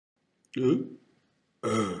I'm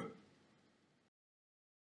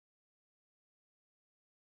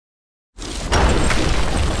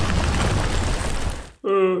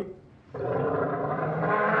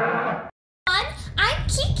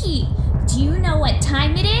Kiki. Do you know what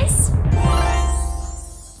time it is?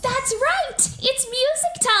 That's right! It's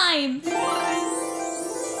music time!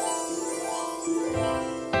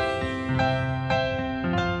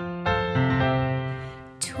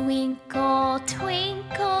 Twinkle,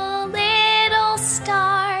 twinkle, little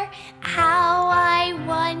star, how I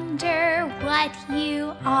wonder what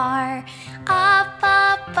you are. Up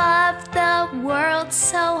above the world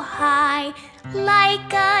so high,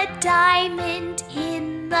 like a diamond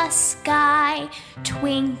in the sky.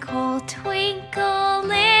 Twinkle, twinkle,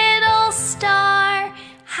 little star,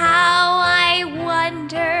 how I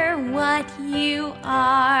wonder what you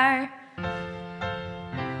are.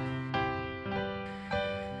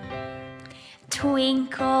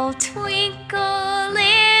 Twinkle, twinkle,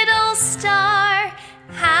 little star,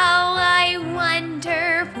 how I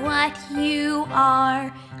wonder what you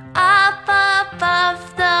are. Up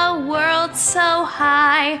above the world so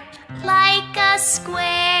high, like a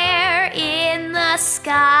square in the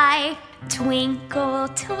sky. Twinkle,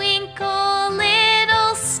 twinkle,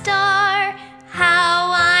 little star, how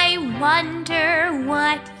I wonder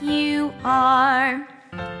what you are.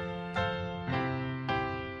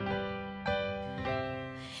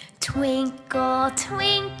 Twinkle,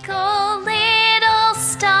 twinkle, little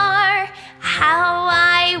star, how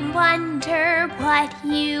I wonder what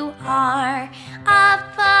you are.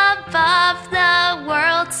 Up above the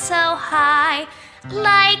world so high,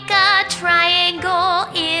 like a triangle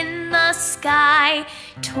in the sky.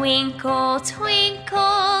 Twinkle,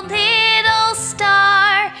 twinkle, little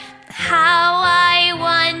star, how I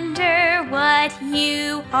wonder what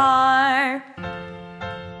you are.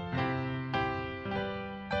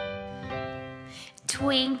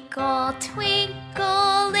 Twinkle,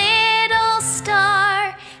 twinkle, little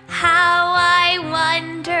star, how I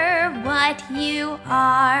wonder what you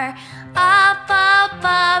are. Up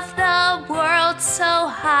above the world so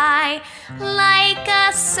high, like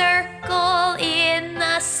a circle in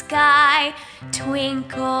the sky.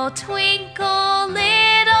 Twinkle, twinkle,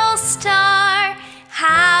 little star,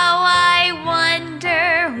 how I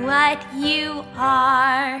wonder what you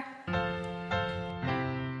are.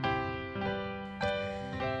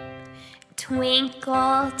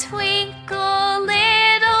 Twinkle, twinkle,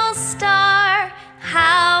 little star,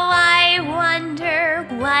 how I wonder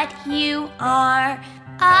what you are.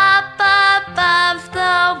 Up above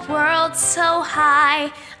the world so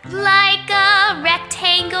high, like a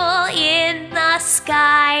rectangle in the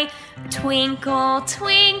sky. Twinkle,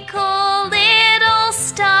 twinkle, little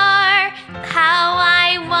star, how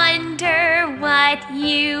I wonder what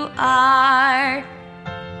you are.